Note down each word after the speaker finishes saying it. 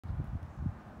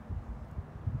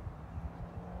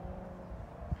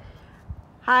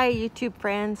Hi YouTube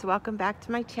friends, welcome back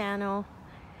to my channel.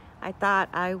 I thought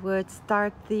I would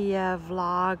start the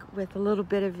vlog with a little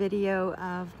bit of video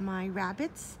of my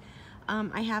rabbits.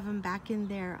 I have them back in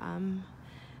their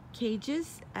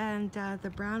cages, and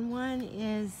the brown one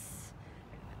is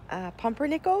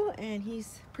Pumpernickel, and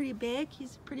he's pretty big.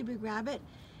 He's a pretty big rabbit,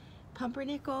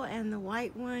 Pumpernickel, and the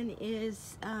white one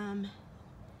is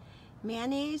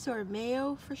Mayonnaise, or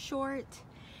Mayo for short.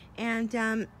 And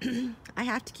I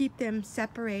have to keep them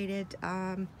separated.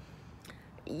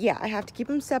 Yeah, I have to keep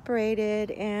them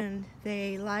separated, and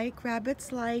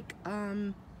rabbits like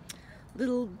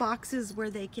little boxes where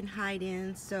they can hide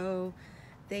in, so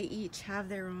they each have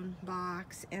their own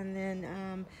box. And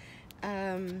then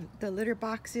the litter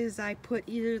boxes, I put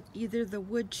either the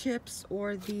wood chips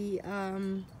or the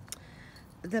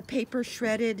paper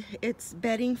shredded. It's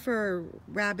bedding for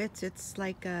rabbits. It's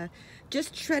like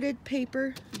just shredded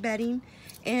paper bedding.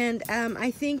 And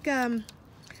I think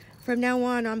from now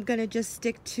on I'm gonna just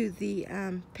stick to the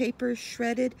paper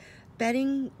shredded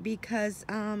bedding, because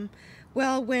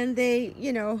well, when they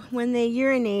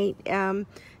urinate,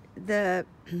 the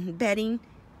bedding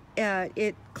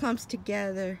it clumps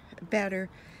together better,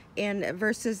 and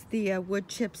versus the wood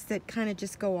chips that kind of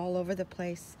just go all over the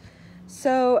place.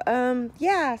 So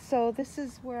yeah, so this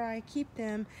is where I keep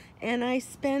them, and I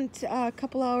spent a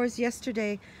couple hours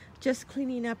yesterday just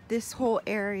cleaning up this whole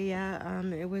area.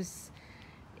 It was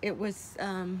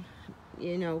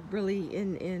you know, really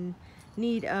in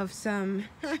need of some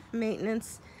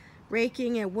maintenance,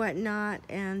 raking and whatnot.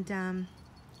 And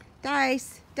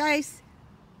Dice,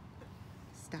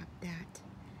 stop that.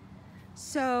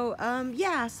 So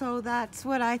yeah, so that's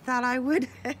what I thought I would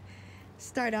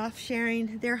start off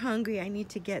sharing. They're hungry. I need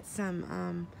to get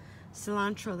some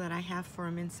cilantro that I have for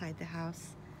them inside the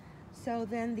house. So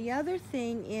then the other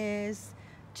thing is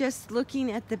just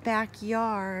looking at the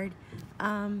backyard.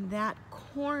 That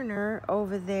corner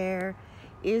over there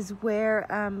is where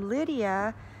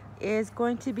Lydia is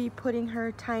going to be putting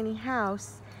her tiny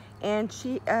house. And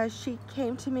she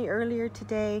came to me earlier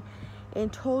today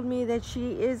and told me that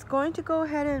she is going to go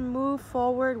ahead and move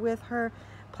forward with her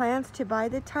plans to buy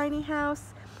the tiny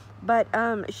house, but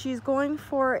she's going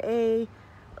for a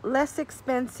less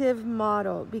expensive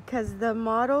model, because the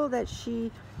model that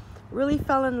she really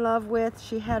fell in love with,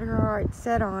 she had her heart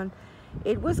set on,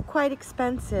 it was quite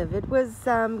expensive. It was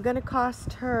gonna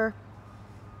cost her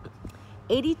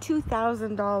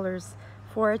 $82,000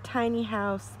 for a tiny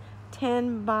house,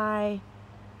 10 by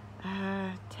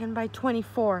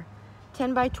 24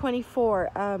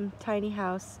 tiny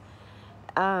house.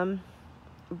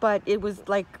 But it was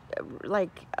like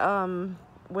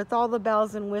with all the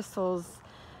bells and whistles,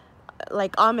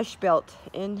 like Amish built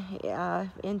in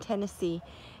Tennessee.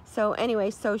 So anyway,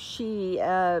 so she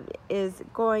is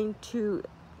going to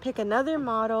pick another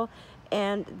model,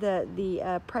 and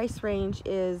the price range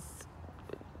is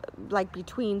like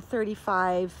between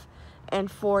 35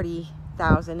 and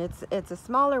 40,000. It's a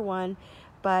smaller one,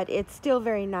 but it's still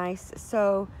very nice.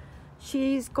 So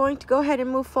she's going to go ahead and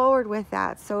move forward with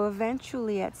that. So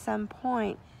eventually, at some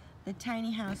point, the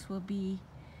tiny house will be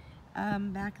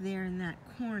back there in that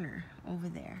corner over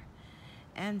there.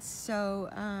 And so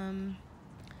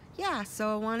yeah,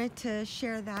 so I wanted to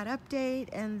share that update.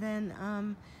 And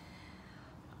then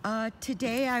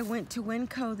today I went to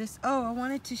Winco. I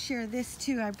wanted to share this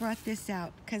too. I brought this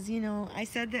out because, you know, I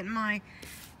said that my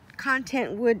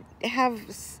content would have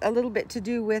a little bit to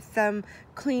do with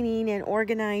cleaning and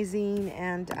organizing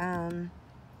and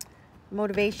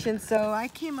motivation. So I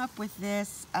came up with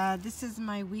this. This is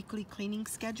my weekly cleaning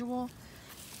schedule,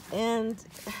 and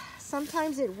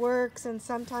sometimes it works and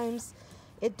sometimes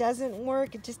it doesn't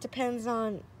work. It just depends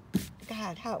on,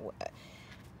 God,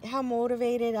 how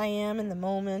motivated I am in the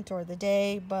moment or the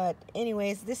day. But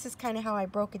anyways, this is kind of how I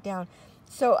broke it down.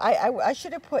 So I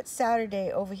should have put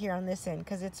Saturday over here on this end,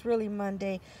 because it's really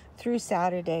Monday through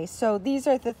Saturday. So these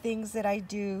are the things that I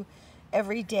do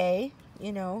every day.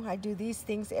 You know, I do these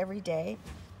things every day.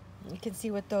 You can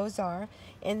see what those are.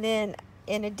 And then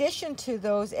in addition to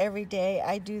those every day,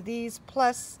 I do these.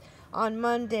 Plus on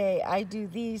Monday, I do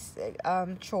these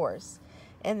chores.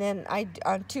 And then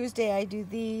on Tuesday, I do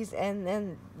these, and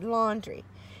then laundry.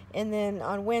 And then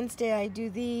on Wednesday, I do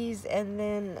these, and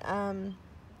then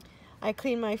I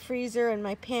clean my freezer and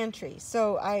my pantry.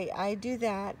 So I do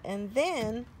that. And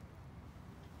then,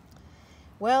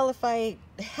 well, if I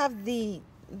have the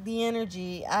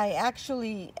energy, I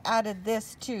actually added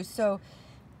this too.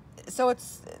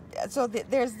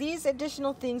 There's these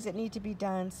additional things that need to be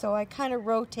done. So I kind of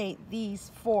rotate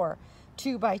these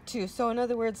 2 by 2. So in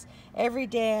other words, every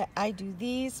day I do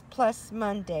these plus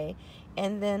Monday,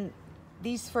 and then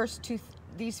these first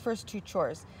these first two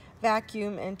chores: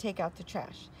 vacuum and take out the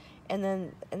trash. And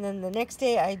then the next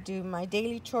day I do my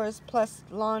daily chores plus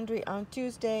laundry on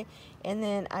Tuesday, and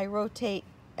then I rotate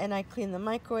and I clean the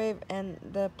microwave and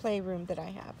the playroom that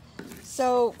I have.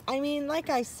 So, I mean, like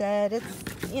I said,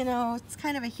 it's, you know, it's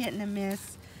kind of a hit and a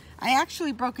miss. I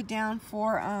actually broke it down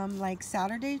for like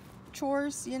Saturday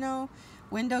chores, you know,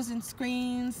 windows and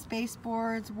screens,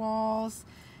 baseboards, walls,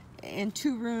 in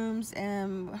 2 rooms,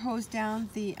 and hose down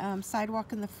the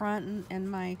sidewalk in the front and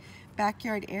my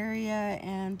backyard area.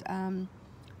 And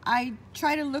I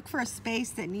try to look for a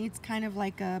space that needs kind of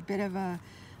like a bit of a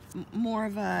more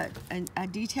of a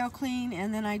detail clean,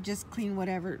 and then I just clean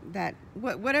whatever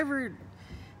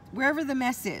wherever the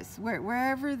mess is,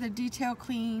 wherever the detail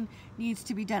clean needs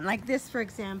to be done. Like this, for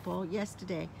example,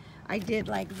 yesterday I did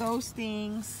like those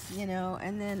things, you know,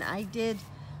 and then I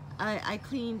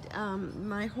cleaned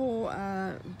my whole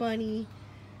bunny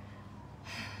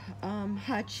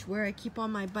hutch where I keep all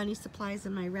my bunny supplies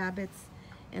and my rabbits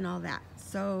and all that.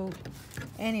 So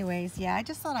anyways, yeah, I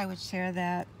just thought I would share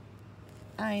that.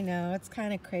 I know it's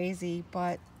kind of crazy,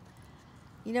 but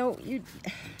you know,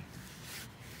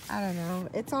 I don't know,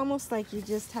 it's almost like you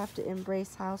just have to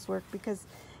embrace housework because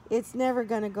it's never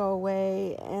gonna go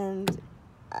away. And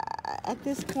at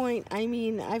this point, I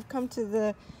mean, I've come to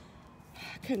the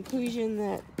conclusion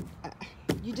that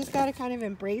you just got to kind of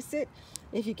embrace it.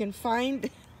 If you can find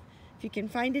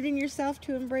it in yourself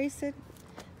to embrace it,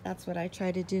 that's what I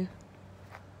try to do.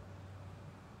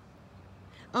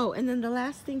 Oh, and then the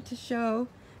last thing to show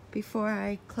before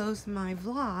I close my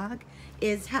vlog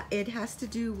is it has to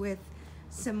do with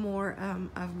some more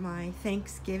of my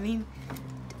Thanksgiving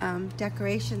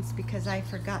decorations, because I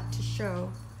forgot to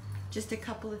show just a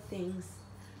couple of things.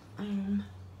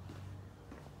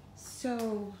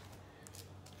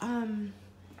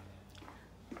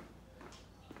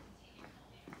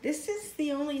 This is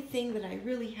the only thing that I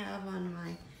really have on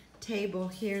my table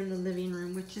here in the living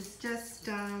room, which is just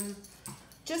a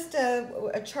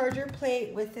charger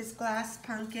plate with this glass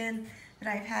pumpkin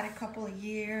that I've had a couple of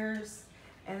years.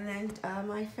 And then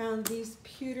I found these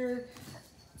pewter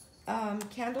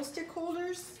candlestick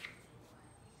holders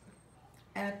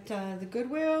at the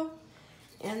Goodwill.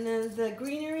 And then the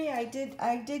greenery, I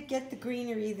did get the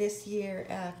greenery this year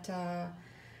at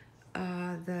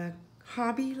the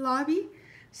Hobby Lobby.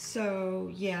 So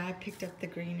yeah, I picked up the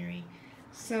greenery.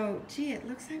 So gee, it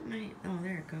looks like my, oh,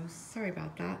 there it goes. Sorry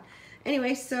about that.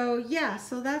 Anyway, so yeah,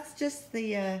 so that's just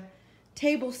the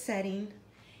table setting.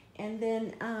 And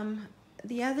then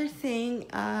the other thing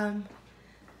I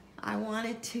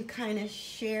wanted to kind of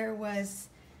share was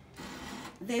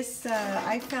this.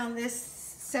 I found this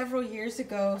several years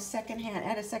ago, secondhand,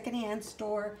 at a secondhand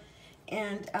store,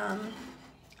 and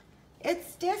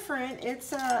it's different.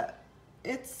 It's a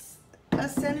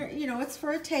center, you know, it's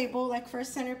for a table, like for a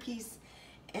centerpiece,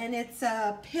 and it's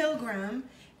a pilgrim,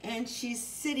 and she's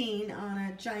sitting on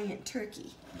a giant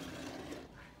turkey.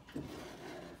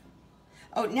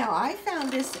 Oh, now I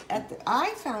found this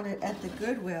I found it at the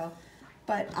Goodwill,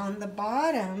 but on the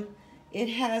bottom it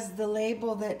has the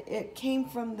label that it came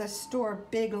from the store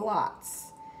Big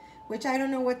Lots, which I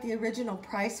don't know what the original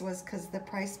price was, because the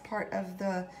price part of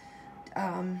the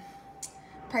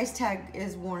price tag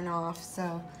is worn off.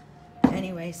 So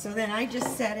anyway, so then I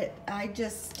just set it, I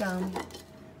just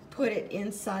put it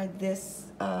inside this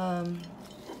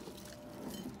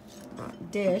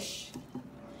dish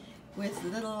with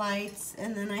little lights,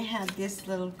 and then I had this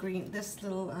little green, this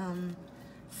little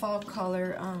fall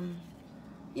color,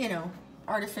 you know,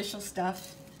 artificial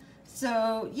stuff.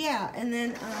 So yeah, and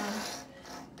then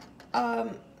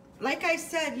like I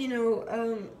said, you know,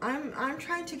 I'm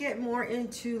trying to get more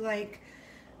into like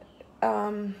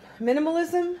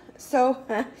minimalism. So,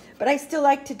 but I still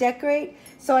like to decorate.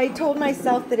 So I told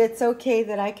myself that it's okay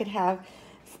that I could have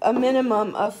a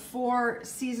minimum of 4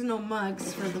 seasonal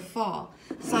mugs for the fall.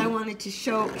 So I wanted to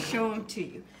show them to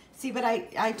you. See, but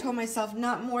I told myself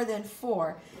not more than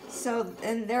 4. So,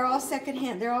 and they're all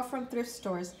secondhand. They're all from thrift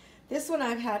stores. This one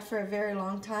I've had for a very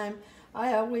long time.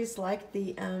 I always liked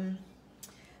the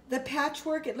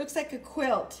patchwork. It looks like a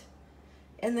quilt,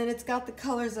 and then it's got the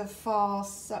colors of fall.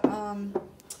 So,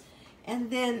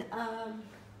 and then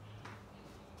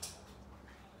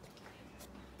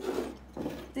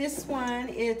this one,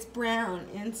 it's brown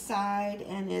inside,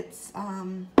 and it's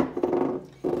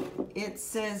it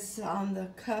says on the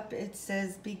cup, it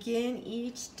says begin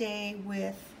each day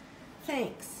with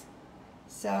thanks.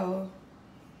 So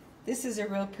this is a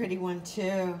real pretty one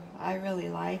too. I really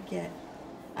like it.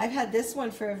 I've had this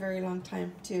one for a very long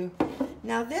time too.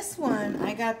 Now this one,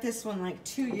 I got this one like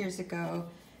 2 years ago,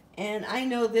 and I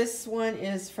know this one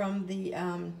is from the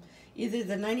either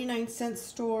the 99-cent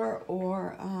store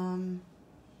or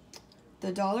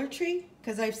the Dollar Tree,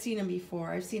 because I've seen them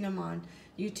before. I've seen them on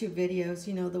YouTube videos,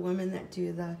 you know, the women that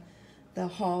do the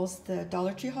hauls, the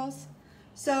Dollar Tree hauls.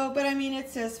 So, but I mean, it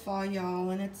says fall, y'all,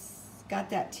 and it's got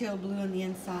that teal blue on the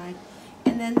inside.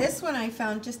 And then this one I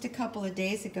found just a couple of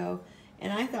days ago,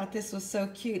 and I thought this was so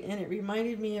cute, and it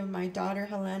reminded me of my daughter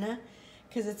Helena,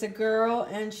 because it's a girl,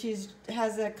 and she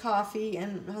has a coffee,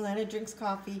 and Helena drinks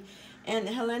coffee. And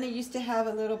Helena used to have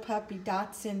a little puppy,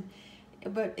 Dotson,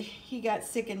 but he got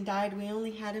sick and died. We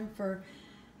only had him for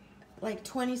like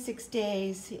 26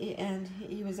 days, and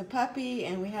he was a puppy,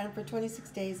 and we had him for 26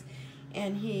 days,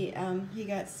 and he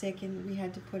got sick, and we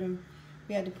had to put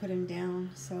him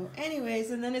down. So anyways,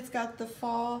 and then it's got the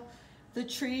fall, the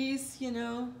trees, you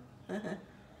know.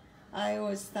 I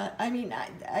always thought, I mean,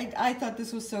 I thought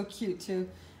this was so cute too,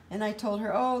 and I told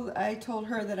her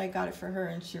that I got it for her,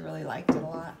 and she really liked it a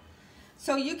lot.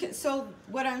 So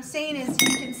what I'm saying is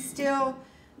you can still,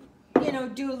 you know,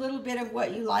 do a little bit of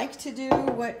what you like to do,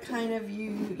 what kind of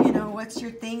you know, what's your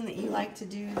thing that you like to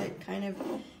do that kind of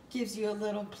gives you a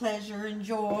little pleasure and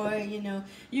joy, you know.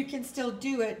 You can still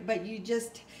do it, but you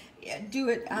just do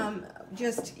it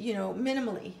just, you know,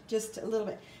 minimally, just a little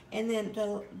bit. And then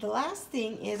the last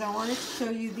thing is I wanted to show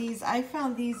you these. I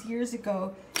found these years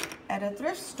ago at a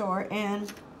thrift store,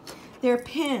 and they're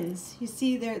pins. You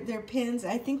see, they're pins.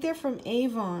 I think they're from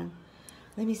Avon.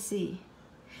 Let me see.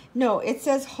 No, it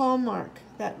says Hallmark.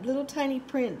 That little tiny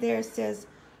print there says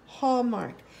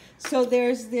Hallmark. So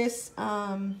there's this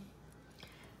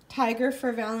tiger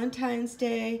for Valentine's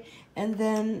Day, and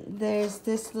then there's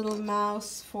this little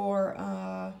mouse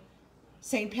for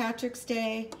St. Patrick's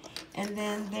Day, and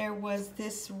then there was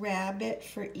this rabbit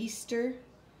for Easter.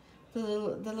 The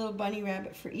little bunny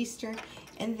rabbit for Easter,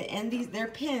 and they're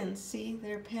pins. See,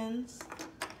 they're pins.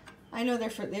 I know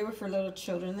they were for little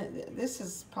children. This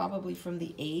is probably from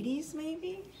the 80s,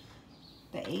 maybe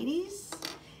the 80s.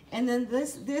 And then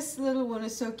this little one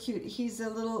is so cute. He's a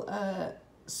little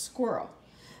squirrel.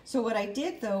 So what I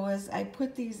did though was I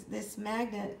put this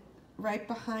magnet right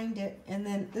behind it, and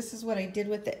then this is what I did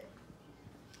with it.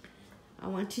 I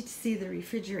want you to see the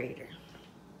refrigerator.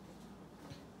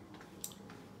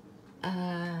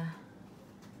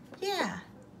 Yeah,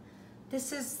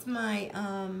 this is my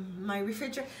my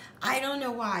refrigerator. I don't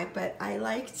know why, but I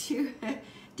like to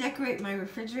decorate my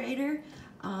refrigerator,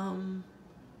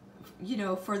 you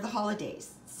know, for the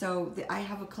holidays. So I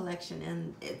have a collection,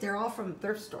 and they're all from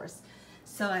thrift stores.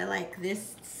 So I like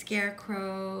this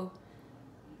scarecrow.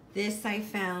 This I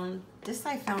found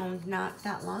not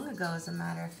that long ago, as a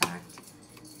matter of fact.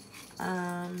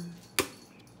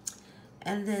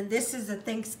 And then this is a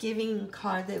Thanksgiving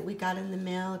card that we got in the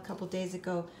mail a couple days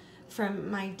ago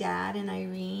from my dad and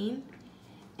Irene.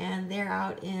 And they're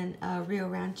out in Rio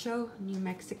Rancho, New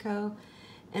Mexico.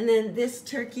 And then this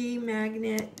turkey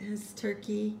magnet has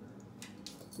turkey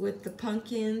with the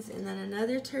pumpkins, and then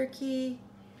another turkey.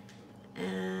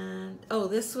 And oh,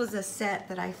 this was a set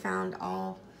that I found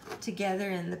all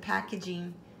together in the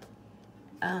packaging.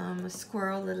 A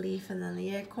squirrel, the leaf, and then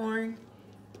the acorn.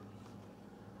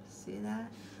 See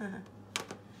that?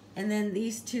 And then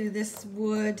these two, this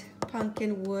wood,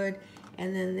 pumpkin wood,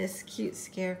 and then this cute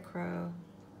scarecrow.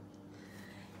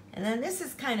 And then this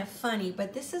is kind of funny,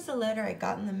 but this is a letter I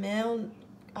got in the mail,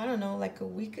 I don't know, like a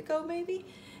week ago maybe.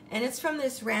 And it's from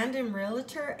this random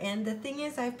realtor. And the thing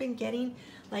is, I've been getting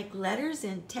like letters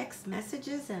and text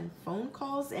messages and phone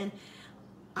calls, and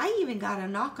I even got a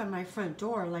knock on my front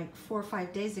door like 4 or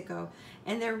 5 days ago.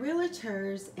 And they're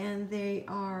realtors, and they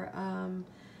are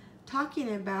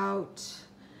talking about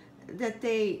that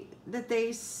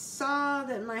they saw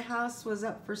that my house was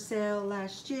up for sale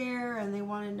last year, and they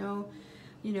want to know,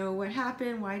 you know, what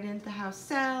happened, why didn't the house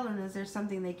sell, and is there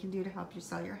something they can do to help you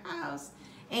sell your house.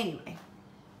 Anyway,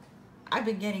 I've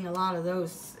been getting a lot of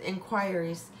those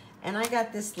inquiries, and I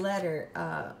got this letter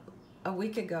a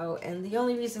week ago, and the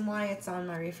only reason why it's on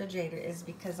my refrigerator is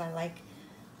because I like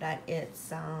that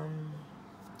it's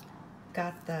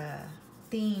got the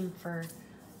theme for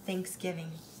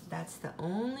Thanksgiving. That's the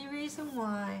only reason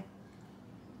why.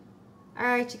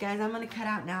 Alright, you guys, I'm going to cut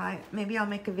out now. Maybe I'll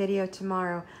make a video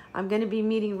tomorrow. I'm going to be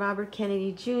meeting Robert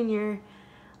Kennedy Jr.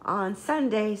 on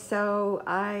Sunday, so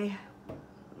I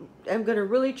am going to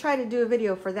really try to do a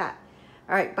video for that.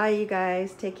 Alright, bye you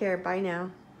guys. Take care. Bye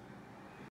now.